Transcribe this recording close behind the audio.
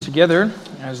together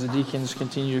as the deacons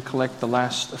continue to collect the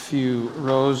last few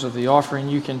rows of the offering.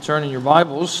 You can turn in your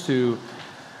Bibles to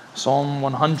Psalm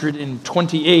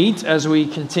 128 as we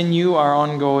continue our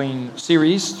ongoing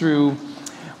series through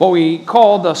what we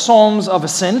call the Psalms of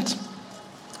Ascent.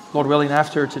 Lord willing,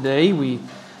 after today, we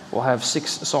will have 6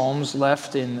 psalms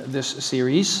left in this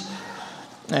series.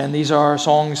 And these are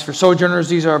songs for sojourners,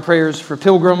 these are prayers for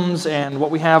pilgrims, and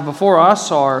what we have before us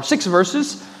are 6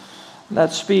 verses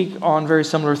that speak on very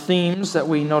similar themes that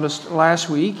we noticed last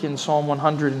week in Psalm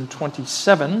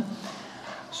 127.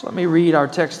 So let me read our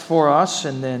text for us,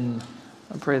 and then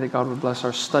I pray that God would bless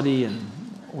our study, and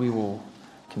we will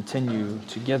continue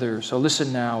together. So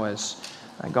listen now as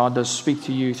God does speak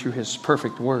to you through His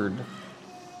perfect word.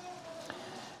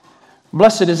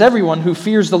 Blessed is everyone who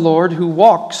fears the Lord, who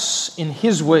walks in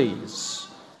His ways.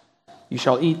 You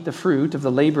shall eat the fruit of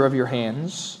the labor of your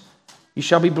hands. You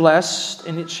shall be blessed,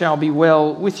 and it shall be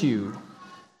well with you.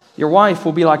 Your wife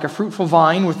will be like a fruitful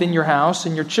vine within your house,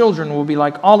 and your children will be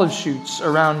like olive shoots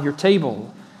around your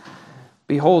table.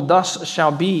 Behold, thus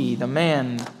shall be the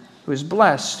man who is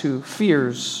blessed, who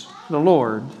fears the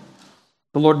Lord.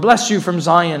 The Lord bless you from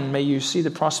Zion. May you see the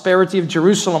prosperity of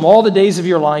Jerusalem all the days of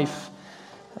your life.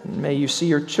 And may you see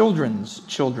your children's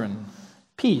children.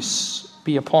 Peace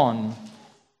be upon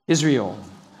Israel.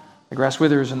 The grass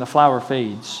withers and the flower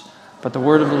fades, but the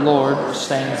word of the Lord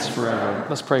stands forever.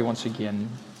 Let's pray once again.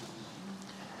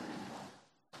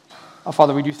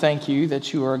 Father, we do thank you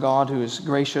that you are a God who is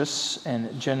gracious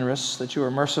and generous, that you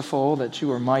are merciful, that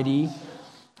you are mighty,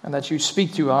 and that you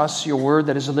speak to us your word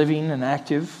that is living and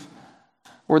active,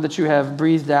 word that you have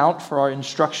breathed out for our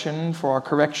instruction, for our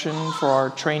correction, for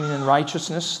our training in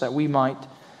righteousness, that we might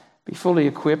be fully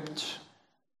equipped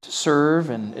to serve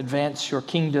and advance your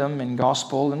kingdom and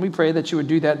gospel. And we pray that you would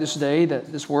do that this day,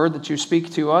 that this word that you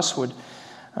speak to us would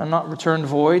not return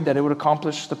void, that it would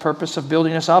accomplish the purpose of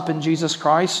building us up in Jesus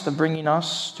Christ, of bringing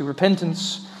us to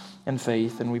repentance and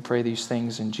faith. And we pray these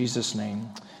things in Jesus' name.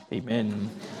 Amen.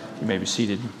 You may be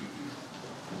seated.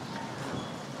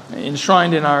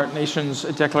 Enshrined in our nation's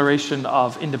Declaration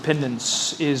of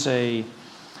Independence is a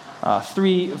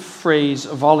 3-phrase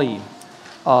volley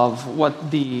of what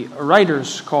the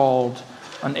writers called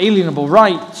unalienable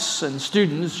rights. And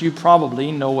students, you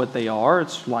probably know what they are.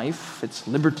 It's life, it's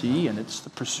liberty, and it's the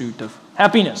pursuit of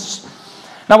happiness.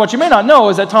 Now, what you may not know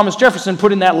is that Thomas Jefferson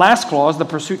put in that last clause, the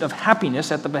pursuit of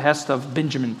happiness, at the behest of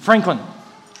Benjamin Franklin.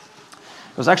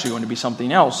 It was actually going to be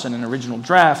something else in an original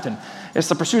draft, and it's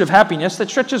the pursuit of happiness that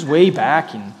stretches way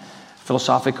back in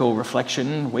philosophical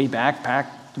reflection, way back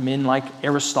to men like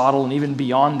Aristotle and even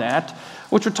beyond that,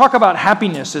 which would talk about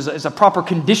happiness as a proper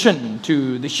condition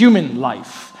to the human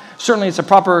life. Certainly it's a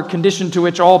proper condition to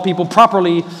which all people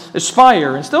properly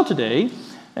aspire. And still today,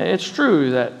 it's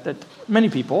true that many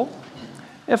people,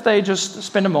 if they just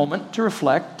spend a moment to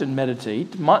reflect and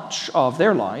meditate, much of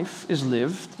their life is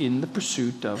lived in the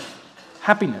pursuit of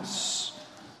happiness.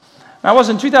 Now, it was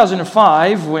in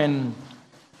 2005 when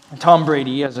Tom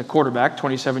Brady, as a quarterback,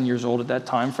 27 years old at that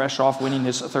time, fresh off winning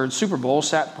his 3rd Super Bowl,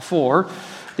 sat before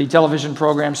the television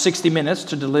program 60 Minutes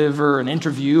to deliver an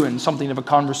interview and something of a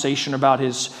conversation about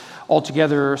his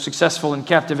altogether successful and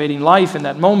captivating life in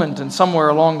that moment. And somewhere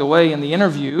along the way in the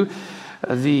interview,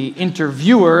 the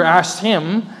interviewer asked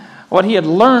him what he had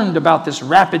learned about this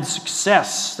rapid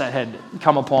success that had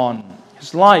come upon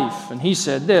his life. And he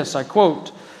said this, I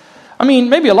quote,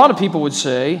 maybe a lot of people would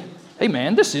say, hey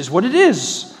man, this is what it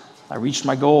is. I reached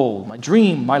my goal, my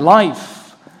dream, my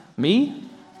life. Me?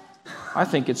 I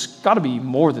think it's got to be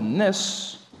more than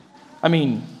this.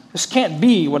 This can't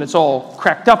be what it's all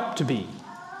cracked up to be.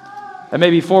 And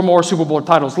maybe 4 more Super Bowl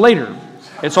titles later,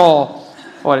 it's all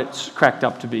what it's cracked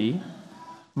up to be.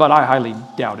 But I highly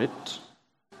doubt it.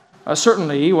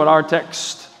 Certainly, what our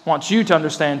text wants you to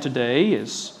understand today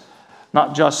is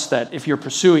not just that if you're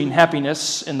pursuing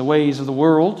happiness in the ways of the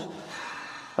world,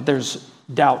 that there's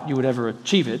doubt you would ever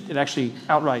achieve it. It actually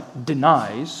outright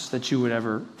denies that you would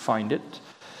ever find it.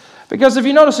 Because if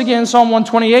you notice again, Psalm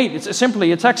 128, it's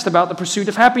simply a text about the pursuit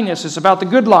of happiness. It's about the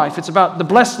good life. It's about the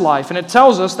blessed life. And it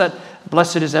tells us that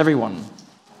blessed is everyone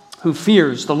who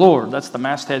fears the Lord. That's the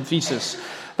masthead thesis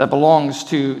that belongs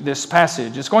to this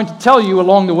passage. It's going to tell you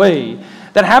along the way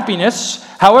that happiness,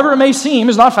 however it may seem,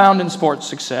 is not found in sports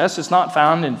success. It's not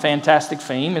found in fantastic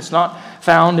fame. It's not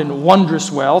found in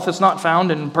wondrous wealth. It's not found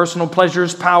in personal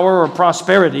pleasures, power, or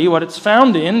prosperity. What it's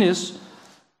found in is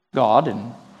God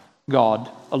and God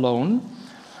alone.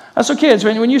 So kids,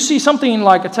 when you see something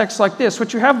like a text like this,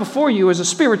 what you have before you is a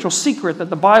spiritual secret that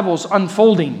the Bible's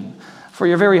unfolding for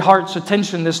your very heart's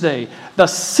attention this day. The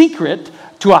secret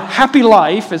to a happy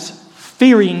life is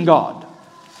fearing God.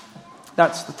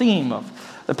 That's the theme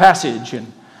of the passage.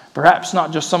 And perhaps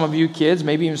not just some of you kids,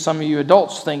 maybe even some of you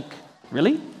adults think,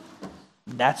 really?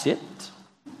 That's it?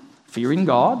 Fearing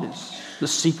God is the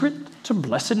secret to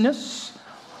blessedness?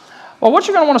 Well, what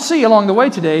you're going to want to see along the way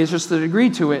today is just the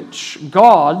degree to which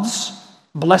God's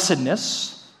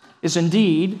blessedness is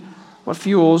indeed what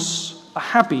fuels a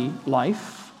happy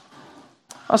life.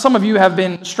 Some of you have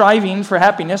been striving for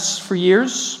happiness for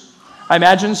years. I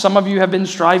imagine some of you have been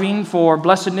striving for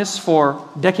blessedness for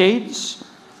decades,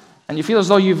 and you feel as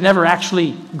though you've never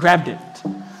actually grabbed it.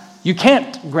 You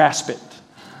can't grasp it.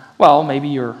 Well, maybe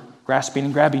you're grasping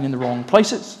and grabbing in the wrong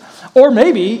places. Or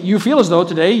maybe you feel as though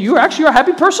today you actually are a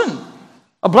happy person,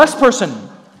 a blessed person,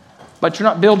 but you're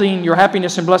not building your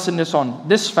happiness and blessedness on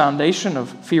this foundation of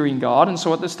fearing God. And so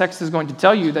what this text is going to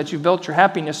tell you, that you've built your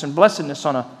happiness and blessedness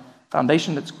on a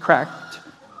foundation that's cracked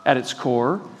at its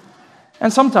core.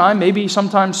 And maybe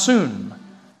sometime soon,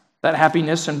 that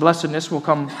happiness and blessedness will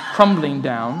come crumbling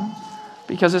down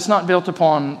because it's not built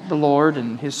upon the Lord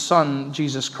and His Son,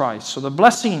 Jesus Christ. So the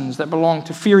blessings that belong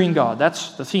to fearing God,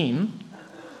 that's the theme.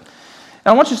 And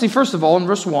I want you to see, first of all, in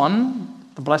verse 1,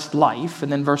 the blessed life,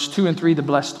 and then verse 2 and 3, the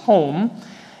blessed home,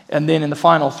 and then in the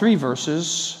final 3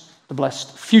 verses, the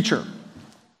blessed future.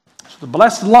 So the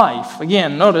blessed life,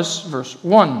 again, notice verse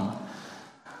 1.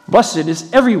 Blessed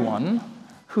is everyone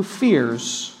who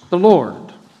fears the Lord.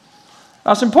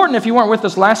 Now, it's important, if you weren't with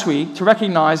us last week, to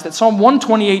recognize that Psalm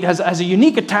 128 has a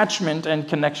unique attachment and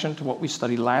connection to what we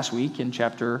studied last week in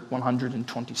chapter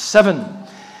 127.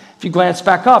 If you glance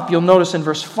back up, you'll notice in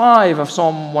verse 5 of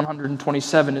Psalm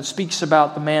 127, it speaks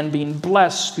about the man being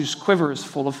blessed whose quiver is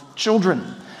full of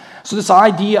children. So this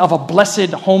idea of a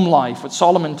blessed home life, what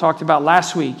Solomon talked about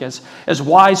last week as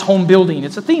wise home building,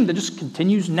 it's a theme that just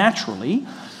continues naturally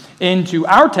into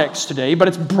our text today, but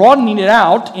it's broadening it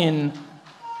out in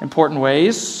important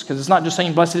ways, because it's not just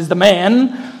saying blessed is the man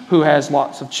who has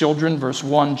lots of children. Verse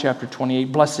 1, chapter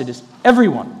 28, blessed is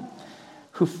everyone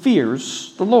who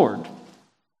fears the Lord.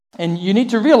 And you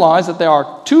need to realize that there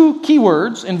are 2 key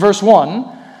words in verse 1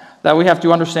 that we have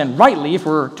to understand rightly if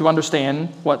we're to understand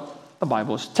what the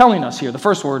Bible is telling us here. The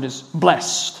first word is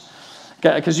blessed.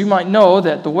 Because you might know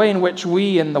that the way in which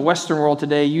we in the Western world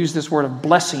today use this word of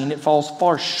blessing, it falls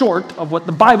far short of what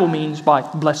the Bible means by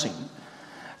blessing.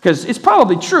 Because it's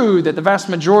probably true that the vast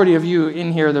majority of you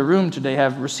in here, the room today,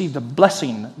 have received a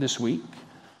blessing this week.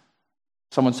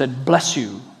 Someone said, bless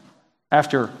you,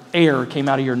 after air came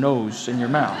out of your nose and your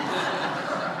mouth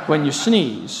when you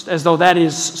sneezed, as though that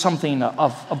is something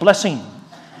of a blessing.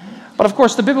 But of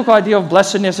course, the biblical idea of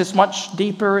blessedness is much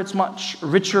deeper, it's much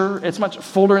richer, it's much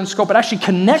fuller in scope. It actually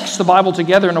connects the Bible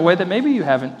together in a way that maybe you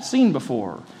haven't seen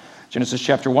before. Genesis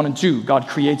chapter 1 and 2, God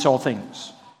creates all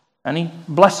things, and He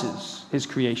blesses His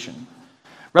creation.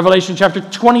 Revelation chapter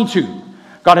 22,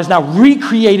 God has now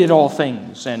recreated all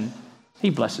things, and He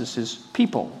blesses His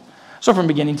people. So from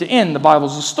beginning to end, the Bible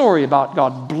is a story about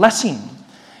God blessing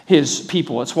His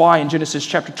people. It's why in Genesis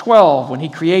chapter 12, when He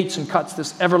creates and cuts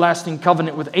this everlasting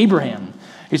covenant with Abraham,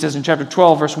 He says in chapter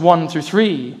 12, verse 1 through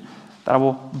 3, that I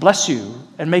will bless you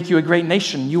and make you a great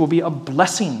nation. You will be a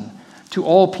blessing to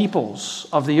all peoples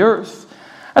of the earth.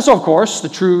 And so, of course, the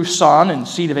true son and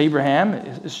seed of Abraham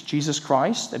is Jesus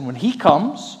Christ. And when He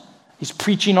comes, He's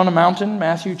preaching on a mountain,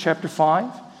 Matthew chapter 5.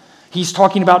 He's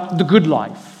talking about the good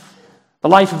life. The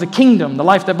life of the kingdom, the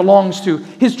life that belongs to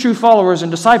His true followers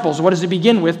and disciples. What does it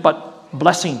begin with but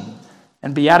blessing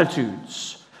and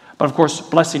beatitudes? But of course,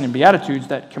 blessing and beatitudes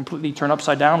that completely turn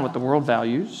upside down what the world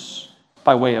values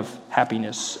by way of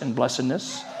happiness and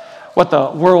blessedness. What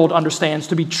the world understands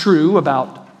to be true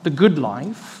about the good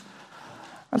life.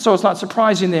 And so it's not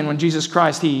surprising then when Jesus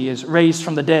Christ, He is raised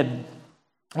from the dead.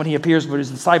 When He appears with His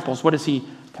disciples, what does He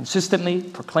consistently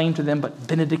proclaim to them but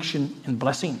benediction and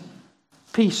blessing?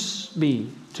 Peace be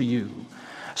to you.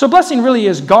 So blessing really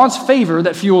is God's favor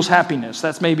that fuels happiness.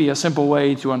 That's maybe a simple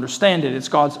way to understand it. It's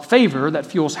God's favor that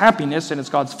fuels happiness, and it's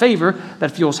God's favor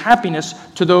that fuels happiness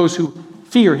to those who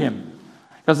fear Him.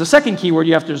 Because the second key word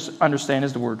you have to understand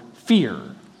is the word fear.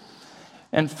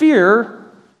 And fear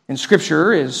in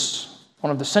Scripture is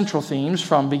one of the central themes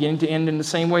from beginning to end in the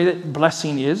same way that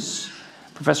blessing is.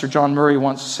 Professor John Murray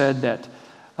once said that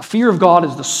a fear of God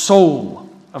is the soul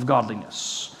of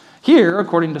godliness. Here,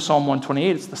 according to Psalm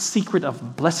 128, it's the secret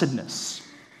of blessedness.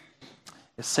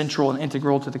 It's central and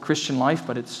integral to the Christian life,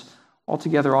 but it's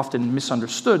altogether often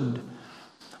misunderstood.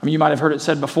 I mean, you might have heard it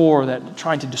said before that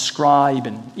trying to describe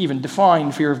and even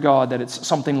define fear of God, that it's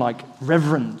something like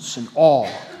reverence and awe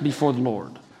before the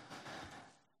Lord.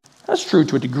 That's true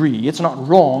to a degree. It's not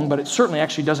wrong, but it certainly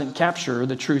actually doesn't capture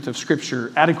the truth of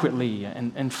Scripture adequately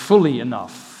and fully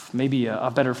enough. Maybe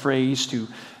a better phrase to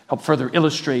help further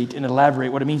illustrate and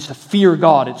elaborate what it means to fear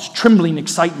God. It's trembling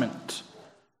excitement.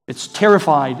 It's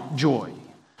terrified joy.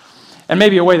 And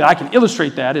maybe a way that I can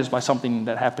illustrate that is by something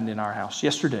that happened in our house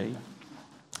yesterday.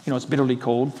 You know, it's bitterly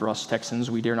cold for us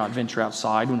Texans. We dare not venture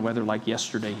outside when weather like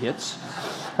yesterday hits.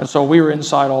 And so we were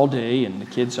inside all day, and the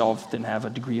kids often have a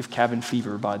degree of cabin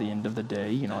fever by the end of the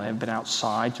day. You know, they haven't been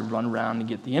outside to run around and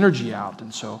get the energy out.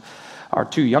 And so our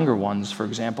two younger ones, for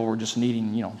example, were just needing,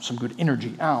 some good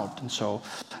energy out. And so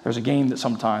there's a game that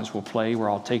sometimes we'll play where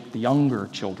I'll take the younger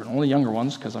children, only younger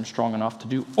ones, because I'm strong enough to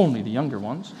do only the younger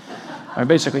ones. I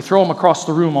basically throw them across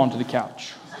the room onto the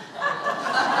couch.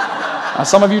 Now,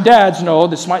 some of you dads know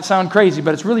this might sound crazy,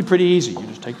 but it's really pretty easy. You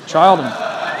just take the child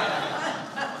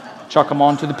and chuck them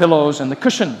onto the pillows and the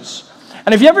cushions.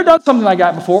 And have you ever done something like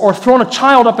that before, or thrown a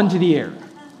child up into the air?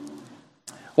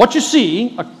 What you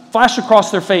see, a flash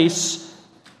across their face,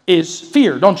 is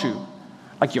fear, don't you?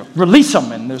 Like you release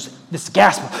them, and there's this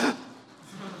gasp,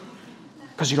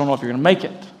 because you don't know if you're going to make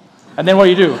it. And then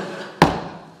what do?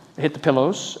 They hit the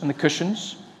pillows and the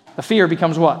cushions. The fear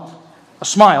becomes what? A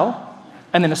smile.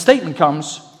 And then a statement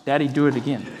comes, Daddy, do it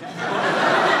again.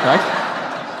 Right?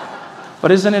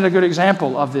 But isn't it a good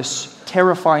example of this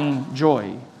terrifying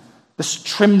joy, this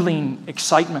trembling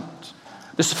excitement,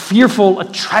 this fearful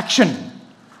attraction?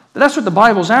 That's what the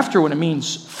Bible's after when it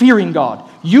means fearing God.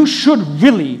 You should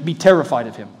really be terrified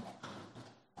of Him.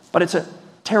 But it's a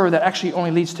terror that actually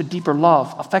only leads to deeper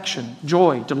love, affection,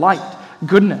 joy, delight,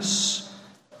 goodness,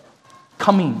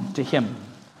 coming to Him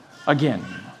again.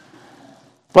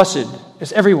 Blessed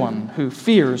is everyone who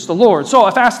fears the Lord. So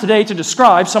if asked today to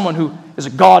describe someone who is a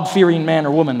God-fearing man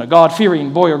or woman, a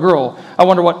God-fearing boy or girl, I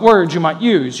wonder what words you might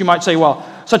use. You might say, well,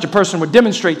 such a person would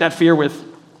demonstrate that fear with,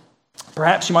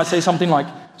 perhaps you might say something like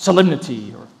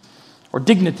solemnity or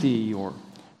dignity or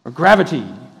gravity.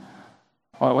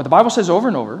 What the Bible says over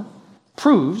and over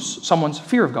proves someone's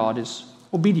fear of God is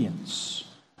obedience.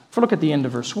 If we look at the end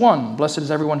of verse 1, blessed is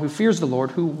everyone who fears the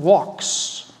Lord, who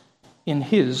walks in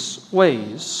His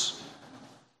ways.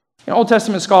 Old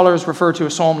Testament scholars refer to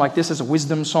a psalm like this as a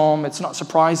wisdom psalm. It's not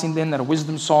surprising then that a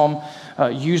wisdom psalm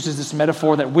uses this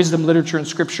metaphor that wisdom literature and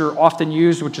Scripture often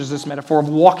use, which is this metaphor of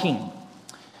walking.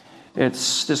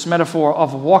 It's this metaphor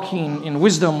of walking in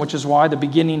wisdom, which is why the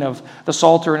beginning of the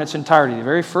Psalter in its entirety, the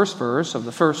very first verse of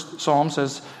the first psalm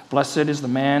says, blessed is the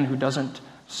man who doesn't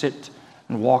sit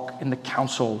and walk in the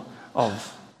counsel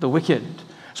of the wicked.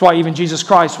 That's why even Jesus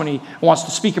Christ, when He wants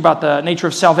to speak about the nature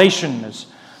of salvation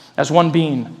as one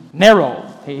being narrow,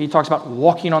 He talks about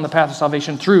walking on the path of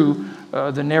salvation through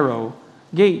the narrow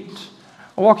gate.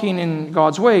 Walking in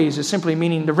God's ways is simply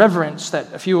meaning the reverence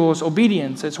that fuels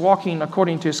obedience. It's walking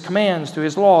according to His commands, to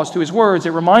His laws, to His words.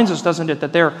 It reminds us, doesn't it,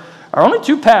 that there are only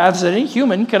two paths that any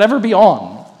human could ever be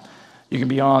on. You can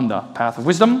be on the path of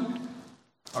wisdom,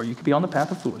 or you can be on the path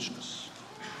of foolishness.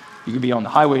 You can be on the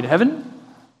highway to heaven,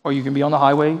 or you can be on the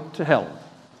highway to hell.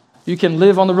 You can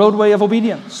live on the roadway of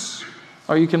obedience,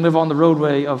 or you can live on the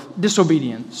roadway of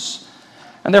disobedience.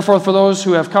 And therefore, for those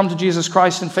who have come to Jesus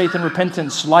Christ in faith and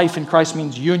repentance, life in Christ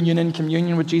means union and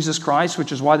communion with Jesus Christ,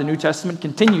 which is why the New Testament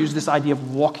continues this idea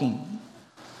of walking.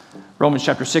 Romans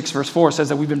chapter 6, verse 4 says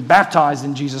that we've been baptized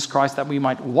in Jesus Christ that we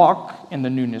might walk in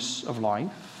the newness of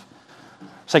life.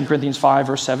 2 Corinthians 5,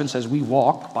 verse 7 says we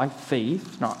walk by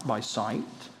faith, not by sight.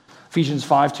 Ephesians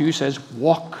 5:2 says,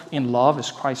 walk in love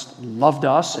as Christ loved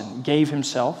us and gave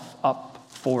Himself up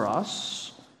for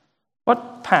us.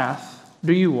 What path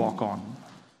do you walk on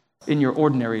in your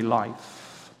ordinary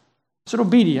life? Is it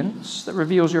obedience that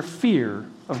reveals your fear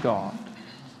of God?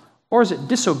 Or is it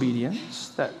disobedience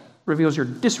that reveals your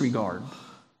disregard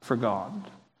for God?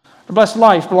 The blessed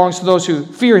life belongs to those who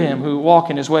fear Him, who walk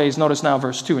in His ways. Notice now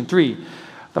verse 2 and 3,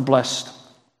 the blessed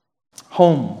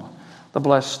home. The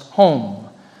blessed home.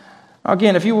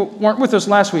 Again, if you weren't with us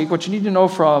last week, what you need to know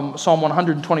from Psalm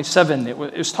 127, it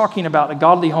was talking about a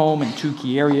godly home in two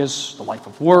key areas, the life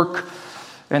of work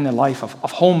and the life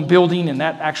of home building, and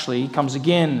that actually comes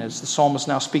again as the psalmist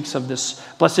now speaks of this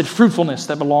blessed fruitfulness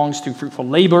that belongs to fruitful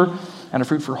labor and a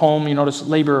fruitful home. You notice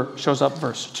labor shows up,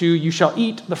 verse 2, you shall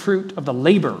eat the fruit of the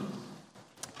labor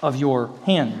of your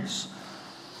hands.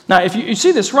 Now, if you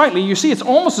see this rightly, you see it's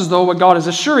almost as though what God is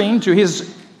assuring to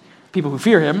His people who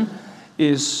fear Him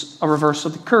is a reverse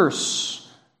of the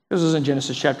curse. This was in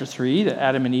Genesis chapter 3 that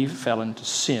Adam and Eve fell into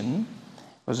sin.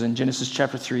 It was in Genesis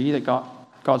chapter 3 that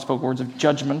God spoke words of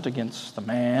judgment against the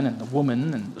man and the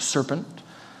woman and the serpent.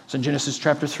 It's in Genesis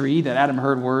chapter 3 that Adam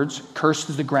heard words, cursed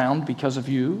is the ground because of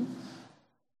you.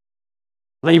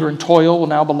 Labor and toil will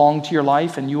now belong to your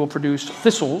life, and you will produce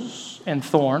thistles and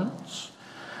thorns.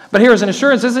 But here is an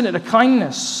assurance, isn't it? A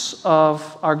kindness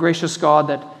of our gracious God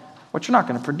that what you're not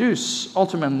going to produce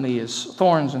ultimately is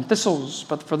thorns and thistles,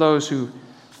 but for those who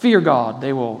fear God,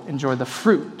 they will enjoy the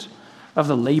fruit of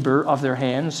the labor of their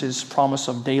hands, his promise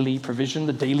of daily provision,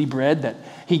 the daily bread that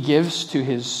he gives to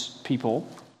his people.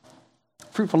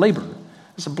 Fruitful labor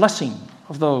is a blessing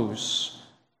of those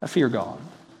that fear God.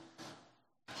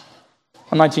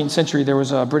 In the 19th century, there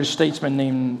was a British statesman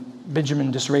named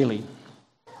Benjamin Disraeli,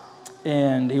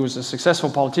 and he was a successful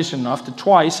politician enough to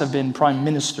twice have been prime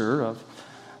minister of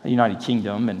the United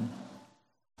Kingdom, and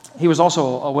he was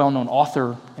also a well-known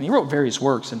author, and he wrote various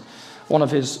works, and one of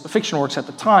his fiction works at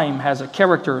the time has a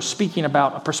character speaking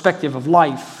about a perspective of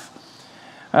life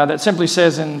that simply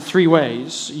says in three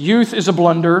ways: youth is a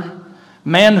blunder,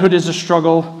 manhood is a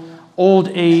struggle, old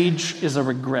age is a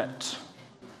regret.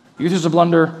 Youth is a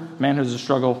blunder, manhood is a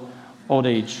struggle, old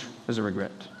age is a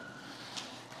regret.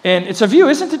 And it's a view,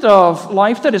 isn't it, of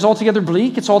life that is altogether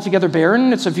bleak, it's altogether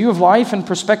barren. It's a view of life and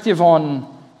perspective on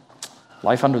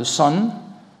life under the sun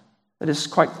that is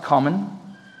quite common.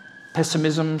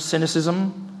 Pessimism,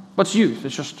 cynicism. What's youth?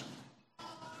 It's just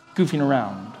goofing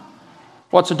around.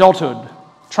 What's adulthood?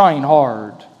 Trying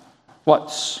hard.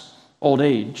 What's old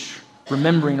age?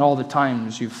 Remembering all the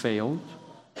times you've failed.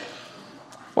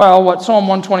 Well, what Psalm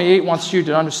 128 wants you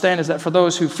to understand is that for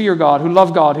those who fear God, who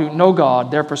love God, who know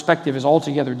God, their perspective is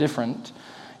altogether different.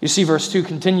 You see, verse 2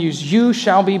 continues, you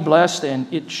shall be blessed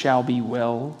and it shall be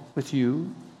well with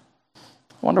you.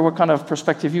 I wonder what kind of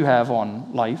perspective you have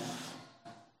on life.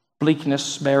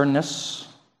 Bleakness, barrenness,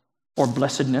 or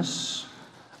blessedness.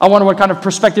 I wonder what kind of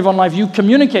perspective on life you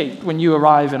communicate when you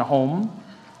arrive in a home,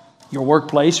 your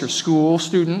workplace, your school,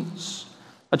 students,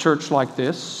 a church like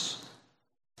this.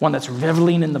 One that's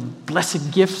reveling in the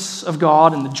blessed gifts of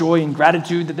God and the joy and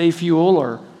gratitude that they fuel,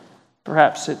 or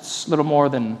perhaps it's little more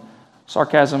than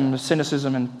sarcasm,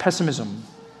 cynicism, and pessimism.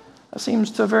 That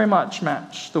seems to very much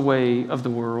match the way of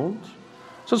the world.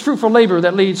 So it's fruitful labor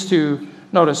that leads to,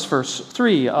 notice verse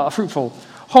 3, a fruitful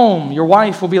home. Your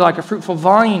wife will be like a fruitful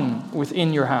vine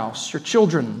within your house. Your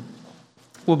children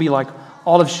will be like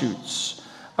olive shoots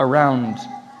around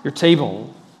your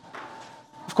table.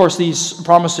 Of course, these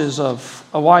promises of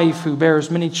a wife who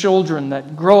bears many children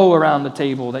that grow around the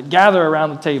table, that gather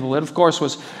around the table, it of course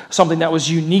was something that was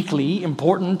uniquely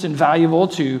important and valuable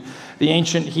to the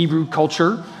ancient Hebrew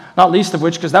culture, not least of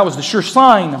which because that was the sure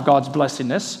sign of God's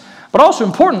blessedness, but also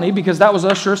importantly because that was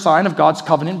a sure sign of God's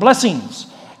covenant blessings.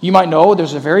 You might know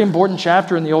there's a very important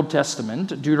chapter in the Old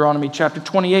Testament, Deuteronomy chapter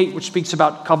 28, which speaks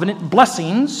about covenant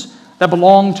blessings that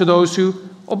belong to those who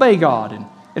obey God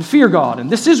and fear God, and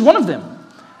this is one of them.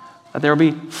 That there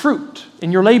will be fruit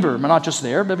in your labor, but not just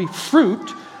there, but there will be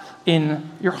fruit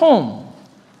in your home.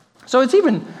 So it's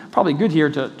even probably good here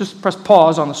to just press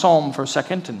pause on the psalm for a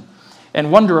second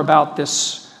and wonder about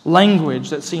this language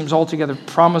that seems altogether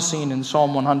promising in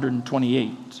Psalm 128.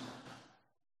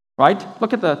 Right?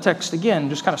 Look at the text again,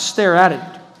 just kind of stare at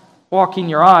it, walking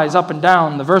your eyes up and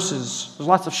down the verses. There's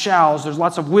lots of shalls, there's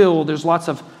lots of will, there's lots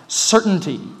of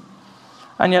certainty.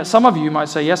 And yet some of you might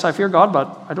say, yes, I fear God,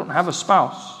 but I don't have a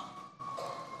spouse.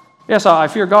 Yes, I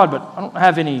fear God, but I don't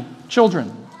have any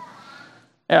children.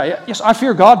 Yes, I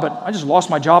fear God, but I just lost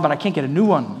my job and I can't get a new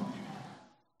one.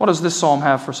 What does this psalm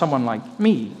have for someone like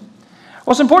me?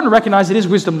 Well, it's important to recognize it is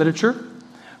wisdom literature,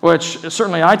 which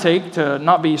certainly I take to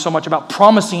not be so much about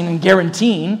promising and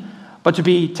guaranteeing, but to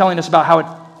be telling us about how it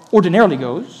ordinarily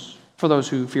goes for those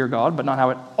who fear God, but not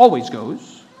how it always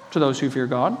goes to those who fear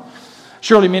God.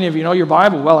 Surely many of you know your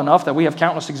Bible well enough that we have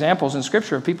countless examples in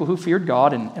Scripture of people who feared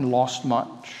God and lost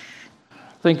much.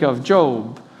 Think of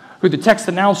Job, who the text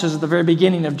announces at the very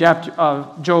beginning of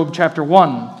Job chapter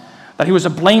 1, that he was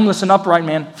a blameless and upright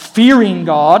man, fearing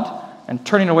God and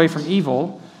turning away from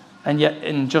evil, and yet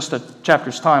in just a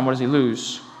chapter's time, what does he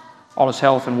lose? All his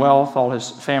health and wealth, all his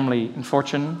family and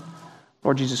fortune.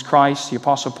 Lord Jesus Christ, the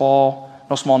Apostle Paul,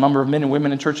 no small number of men and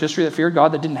women in church history that feared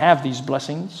God that didn't have these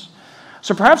blessings.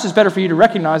 So perhaps it's better for you to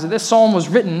recognize that this psalm was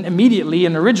written immediately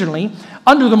and originally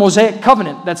under the Mosaic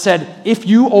covenant that said, if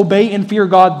you obey and fear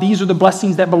God, these are the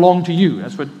blessings that belong to you.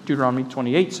 That's what Deuteronomy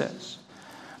 28 says.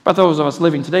 But those of us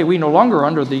living today, we no longer are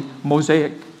under the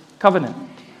Mosaic covenant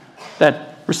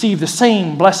that receive the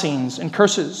same blessings and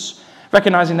curses.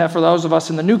 Recognizing that for those of us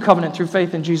in the new covenant through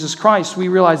faith in Jesus Christ, we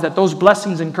realize that those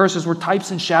blessings and curses were types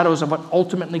and shadows of what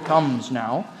ultimately comes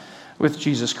now with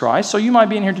Jesus Christ. So you might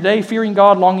be in here today fearing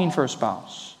God, longing for a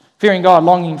spouse, fearing God,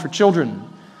 longing for children,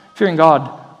 fearing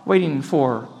God, waiting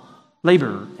for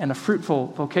labor and a fruitful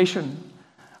vocation.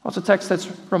 Well, it's a text that's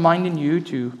reminding you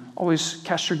to always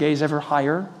cast your gaze ever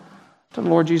higher to the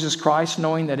Lord Jesus Christ,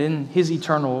 knowing that in his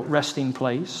eternal resting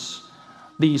place,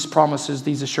 these promises,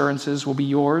 these assurances will be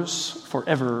yours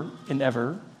forever and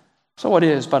ever. So what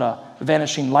is but a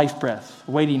vanishing life breath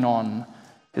waiting on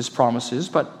his promises?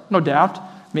 But no doubt,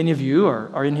 many of you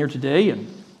are in here today,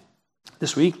 and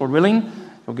this week, Lord willing,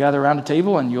 you'll gather around a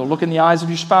table and you'll look in the eyes of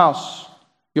your spouse.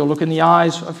 You'll look in the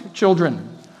eyes of your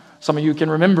children. Some of you can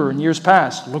remember in years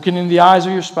past looking into the eyes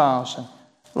of your spouse and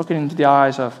looking into the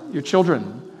eyes of your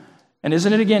children. And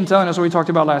isn't it again telling us what we talked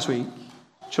about last week?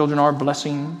 Children are a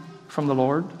blessing from the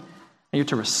Lord, and you're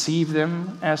to receive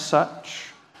them as such.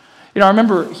 I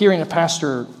remember hearing a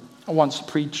pastor once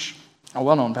preach, a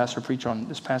well-known pastor preach on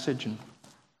this passage, and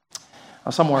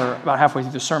somewhere about halfway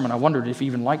through the sermon, I wondered if he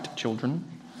even liked children.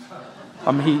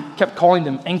 He kept calling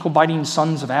them ankle-biting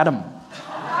sons of Adam.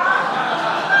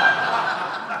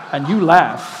 And you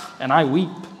laugh, and I weep.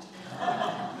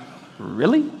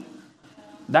 Really?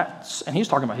 And he's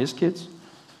talking about his kids.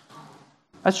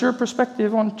 That's your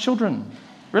perspective on children.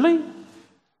 Really?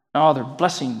 No, they're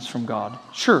blessings from God.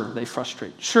 Sure, they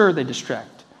frustrate. Sure, they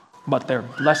distract. But they're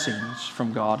blessings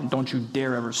from God, and don't you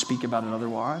dare ever speak about it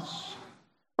otherwise.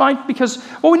 Right? Because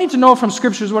what we need to know from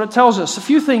Scripture is what it tells us. A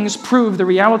few things prove the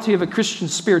reality of a Christian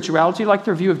spirituality, like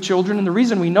their view of children, and the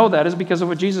reason we know that is because of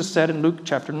what Jesus said in Luke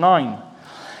chapter 9.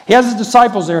 He has his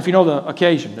disciples there, if you know the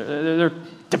occasion. They're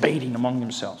debating among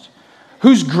themselves.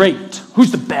 Who's great?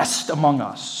 Who's the best among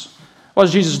us? What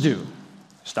does Jesus do?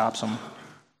 He stops them,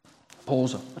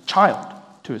 pulls a child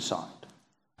to his side.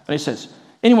 And he says,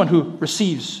 anyone who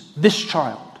receives this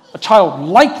child, a child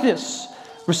like this,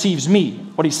 receives me.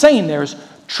 What he's saying there is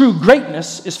true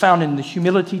greatness is found in the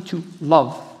humility to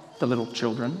love the little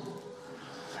children.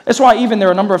 That's why even there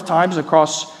are a number of times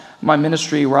across my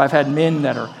ministry where I've had men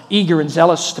that are eager and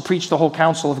zealous to preach the whole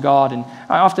counsel of God, and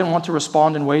I often want to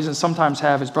respond in ways and sometimes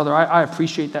have as, brother, I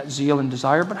appreciate that zeal and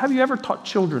desire, but have you ever taught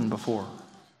children before?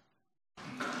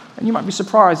 And you might be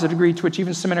surprised at the degree to which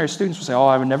even seminary students will say,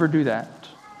 I would never do that.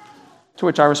 To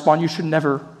which I respond, you should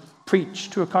never preach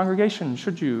to a congregation,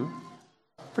 should you?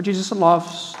 For Jesus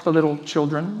loves the little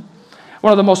children.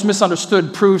 One of the most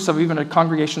misunderstood proofs of even a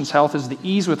congregation's health is the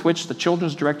ease with which the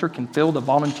children's director can fill the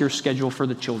volunteer schedule for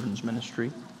the children's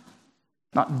ministry.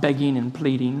 Not begging and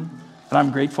pleading. And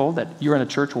I'm grateful that you're in a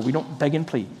church where we don't beg and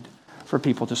plead for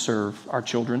people to serve our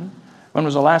children. When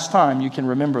was the last time you can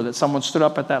remember that someone stood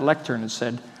up at that lectern and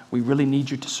said, we really need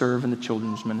you to serve in the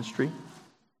children's ministry?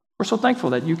 We're so thankful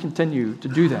that you continue to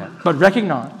do that. But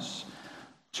recognize,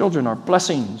 children are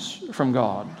blessings from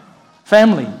God.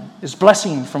 Family is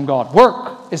blessing from God.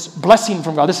 Work is blessing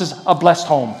from God. This is a blessed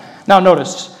home. Now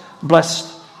notice,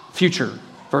 blessed future.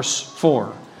 Verse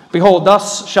 4. Behold,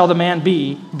 thus shall the man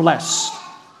be blessed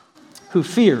who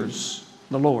fears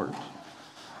the Lord.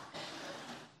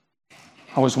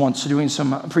 I was once doing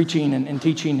some preaching and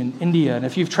teaching in India, and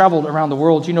if you've traveled around the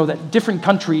world, you know that different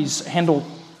countries handle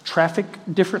traffic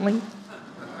differently.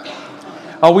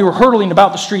 We were hurtling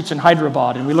about the streets in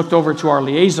Hyderabad, and we looked over to our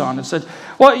liaison and said,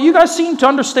 well, you guys seem to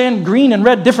understand green and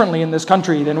red differently in this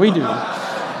country than we do.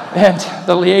 And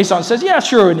the liaison says, yeah,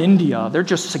 sure, in India, they're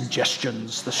just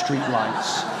suggestions, the street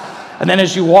lights. And then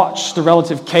as you watched the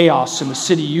relative chaos in the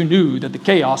city, you knew that the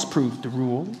chaos proved the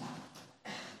rule.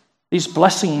 These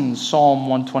blessings, Psalm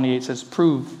 128 says,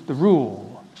 prove the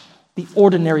rule, the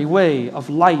ordinary way of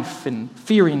life in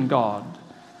fearing God.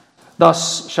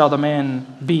 Thus shall the man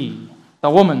be, the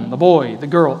woman, the boy, the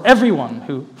girl, everyone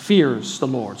who fears the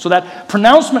Lord. So that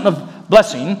pronouncement of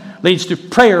blessing leads to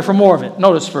prayer for more of it.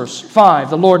 Notice verse 5.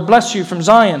 The Lord bless you from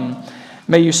Zion.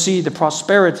 May you see the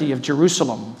prosperity of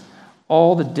Jerusalem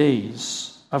all the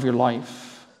days of your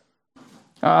life.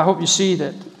 I hope you see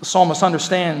that the psalmist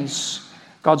understands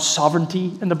God's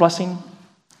sovereignty in the blessing.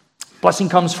 Blessing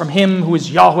comes from Him who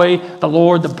is Yahweh, the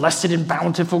Lord, the blessed and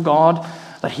bountiful God.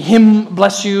 Let Him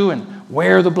bless you, and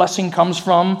where the blessing comes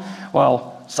from,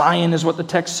 well, Zion is what the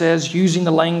text says, using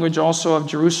the language also of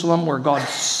Jerusalem, where God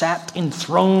sat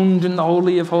enthroned in the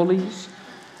Holy of Holies.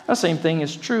 The same thing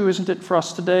is true, isn't it, for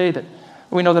us today, that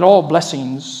we know that all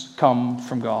blessings come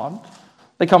from God.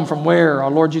 They come from where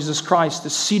our Lord Jesus Christ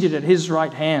is seated at His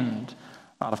right hand,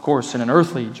 not, of course, in an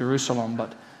earthly Jerusalem,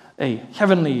 but a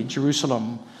heavenly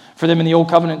Jerusalem. For them in the Old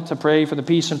Covenant, to pray for the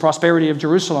peace and prosperity of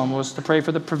Jerusalem was to pray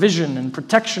for the provision and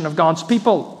protection of God's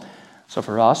people. So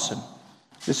for us, in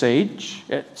this age,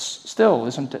 it's still,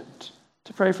 isn't it,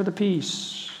 to pray for the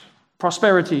peace,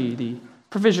 prosperity, the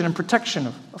provision and protection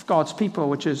of God's people,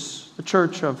 which is the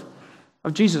church of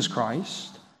Jesus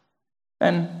Christ.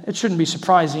 And it shouldn't be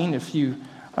surprising if you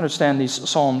understand these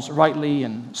Psalms rightly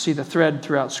and see the thread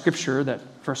throughout Scripture that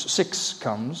verse 6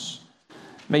 comes.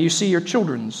 May you see your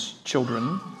children's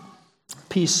children.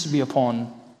 Peace be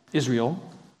upon Israel.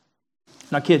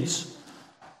 Now, kids,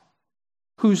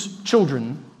 whose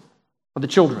children are the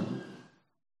children?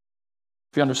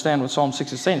 If you understand what Psalm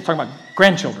 6 is saying, it's talking about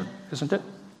grandchildren, isn't it?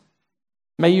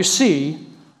 May you see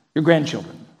your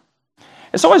grandchildren.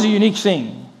 It's always a unique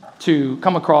thing to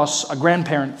come across a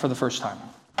grandparent for the first time.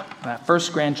 That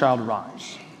first grandchild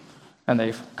arrives, and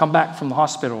they've come back from the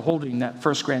hospital holding that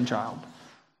first grandchild.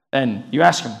 And you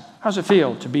ask them, how does it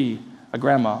feel to be a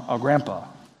grandma or grandpa?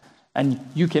 And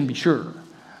you can be sure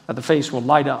that the face will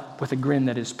light up with a grin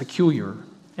that is peculiar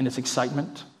in its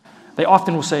excitement. They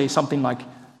often will say something like,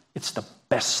 it's the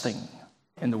best thing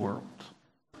in the world.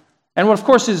 And what, of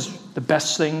course, is the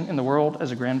best thing in the world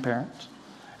as a grandparent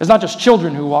is not just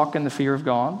children who walk in the fear of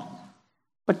God,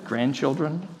 but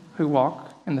grandchildren who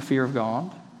walk in the fear of God,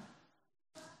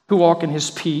 who walk in His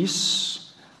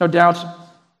peace. No doubt,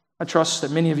 I trust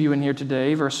that many of you in here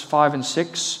today, verse 5 and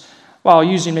 6, while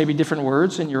using maybe different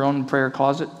words in your own prayer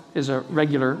closet, is a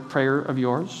regular prayer of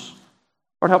yours.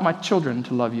 Lord, help my children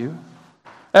to love you.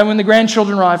 And when the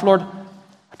grandchildren arrive, Lord,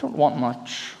 I don't want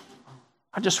much.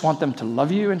 I just want them to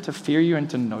love you and to fear you and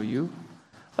to know you.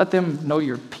 Let them know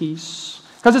your peace.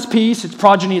 Because it's peace, it's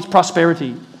progeny, it's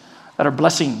prosperity that are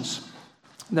blessings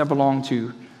that belong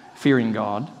to fearing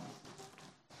God.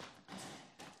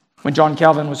 When John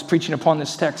Calvin was preaching upon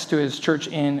this text to his church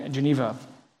in Geneva,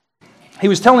 he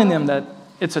was telling them that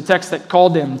it's a text that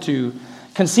called them to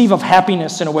conceive of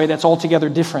happiness in a way that's altogether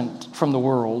different from the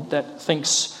world, that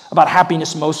thinks about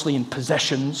happiness mostly in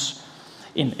possessions,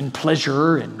 in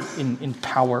pleasure, and in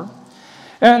power.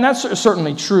 And that's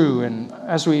certainly true. And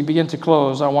as we begin to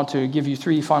close, I want to give you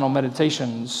three final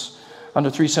meditations under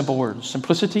three simple words: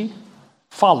 simplicity,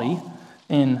 folly,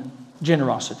 and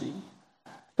generosity.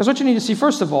 Because what you need to see,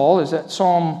 first of all, is that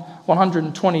Psalm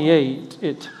 128,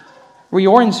 it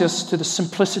reorients us to the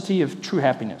simplicity of true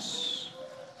happiness.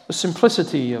 The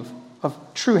simplicity of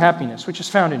true happiness, which is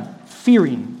found in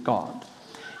fearing God,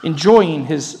 enjoying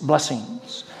His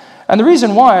blessings. And the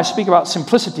reason why I speak about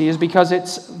simplicity is because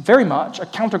it's very much a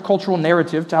countercultural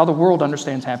narrative to how the world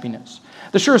understands happiness.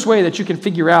 The surest way that you can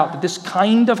figure out that this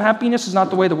kind of happiness is not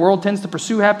the way the world tends to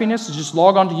pursue happiness is just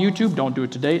log on to YouTube. Don't do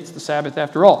it today. It's the Sabbath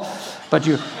after all. But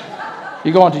you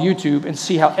go onto YouTube and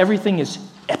see how everything is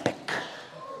epic.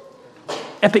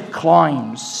 Epic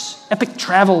climbs, epic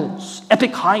travels,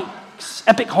 epic hikes,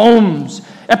 epic homes,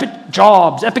 epic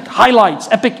jobs, epic highlights,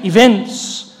 epic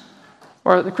events.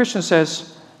 Or the Christian says,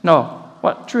 no,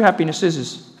 what true happiness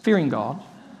is fearing God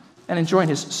and enjoying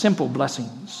His simple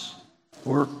blessings.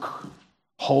 Work,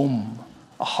 home,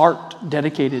 a heart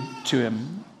dedicated to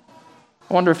Him.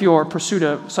 I wonder if your pursuit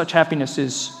of such happiness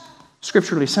is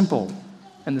scripturally simple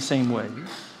in the same way.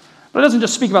 But it doesn't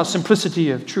just speak about simplicity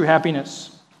of true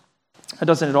happiness.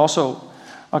 Doesn't it also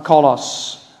call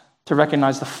us to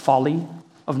recognize the folly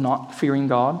of not fearing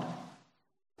God?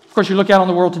 Of course, you look out on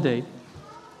the world today.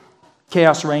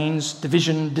 Chaos reigns,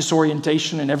 division,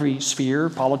 disorientation in every sphere: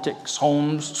 politics,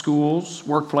 homes, schools,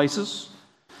 workplaces.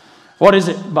 What is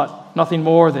it but nothing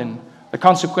more than the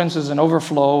consequences and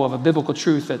overflow of a biblical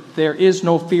truth that there is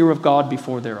no fear of God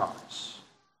before their eyes?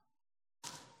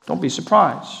 Don't be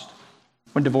surprised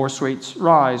when divorce rates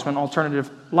rise, when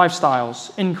alternative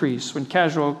lifestyles increase, when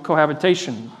casual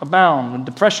cohabitation abound, when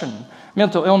depression,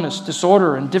 mental illness,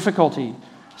 disorder, and difficulty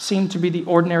seem to be the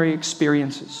ordinary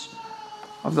experiences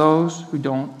of those who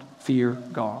don't fear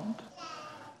God.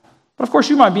 But of course,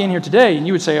 you might be in here today and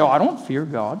you would say, oh, I don't fear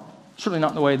God. Certainly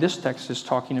not in the way this text is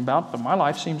talking about, but my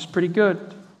life seems pretty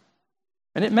good.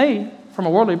 And it may, from a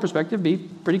worldly perspective, be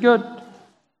pretty good.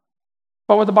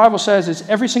 But what the Bible says is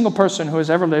every single person who has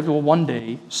ever lived will one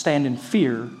day stand in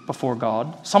fear before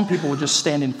God. Some people will just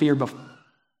stand in fear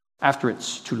after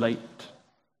it's too late.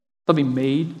 They'll be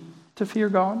made to fear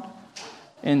God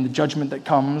in the judgment that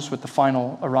comes with the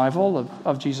final arrival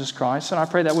of Jesus Christ. And I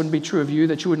pray that wouldn't be true of you,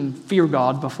 that you wouldn't fear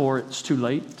God before it's too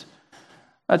late,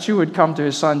 that you would come to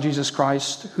His Son, Jesus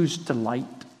Christ, whose delight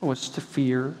was to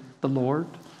fear the Lord,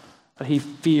 that He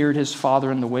feared His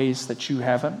Father in the ways that you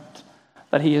haven't,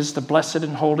 that He is the blessed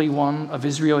and holy one of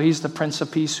Israel. He's the Prince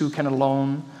of Peace who can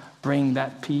alone bring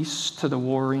that peace to the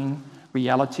warring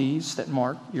realities that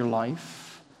mark your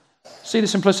life. See the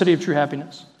simplicity of true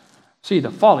happiness. See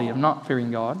the folly of not fearing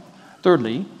God.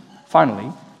 Thirdly,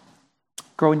 finally,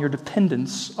 grow in your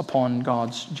dependence upon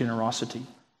God's generosity.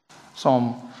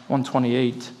 Psalm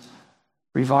 128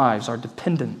 revives our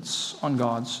dependence on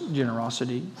God's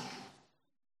generosity.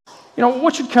 You know,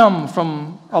 what should come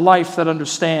from a life that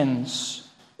understands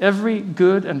every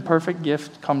good and perfect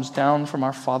gift comes down from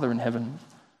our Father in heaven,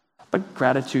 but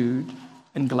gratitude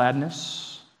and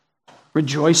gladness,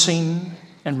 rejoicing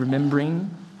and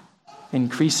remembering,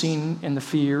 increasing in the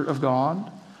fear of God?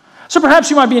 So perhaps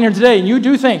you might be in here today and you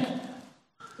do think,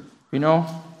 you know,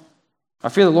 I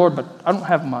fear the Lord, but I don't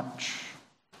have much.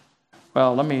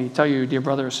 Well, let me tell you, dear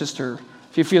brother or sister,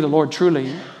 if you fear the Lord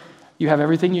truly, you have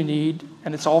everything you need,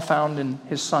 and it's all found in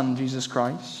His Son, Jesus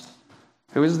Christ,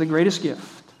 who is the greatest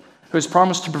gift, who has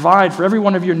promised to provide for every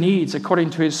one of your needs according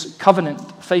to His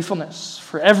covenant faithfulness.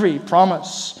 For every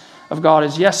promise of God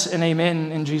is yes and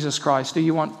amen in Jesus Christ. Do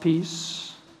you want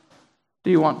peace?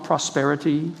 Do you want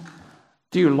prosperity?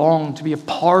 Do you long to be a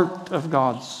part of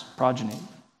God's progeny?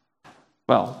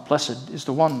 Well, blessed is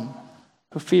the one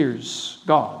who fears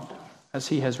God as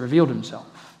He has revealed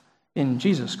Himself in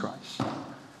Jesus Christ.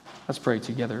 Let's pray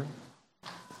together.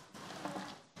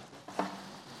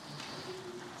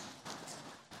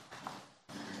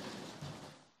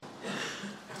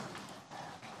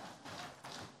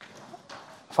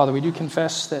 Father, we do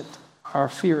confess that our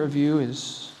fear of You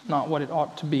is not what it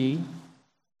ought to be.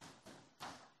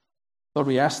 Lord,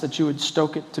 we ask that You would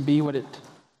stoke it to be what it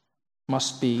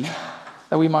must be,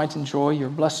 that we might enjoy Your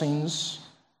blessings,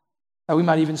 that we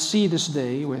might even see this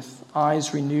day with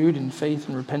eyes renewed in faith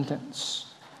and repentance,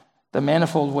 the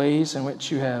manifold ways in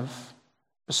which You have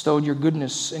bestowed Your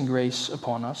goodness and grace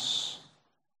upon us.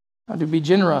 To be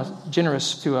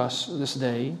generous to us this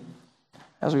day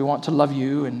as we want to love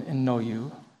You and know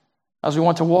You, as we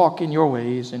want to walk in Your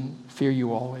ways and fear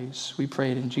You always. We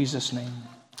pray it in Jesus' name.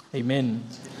 Amen.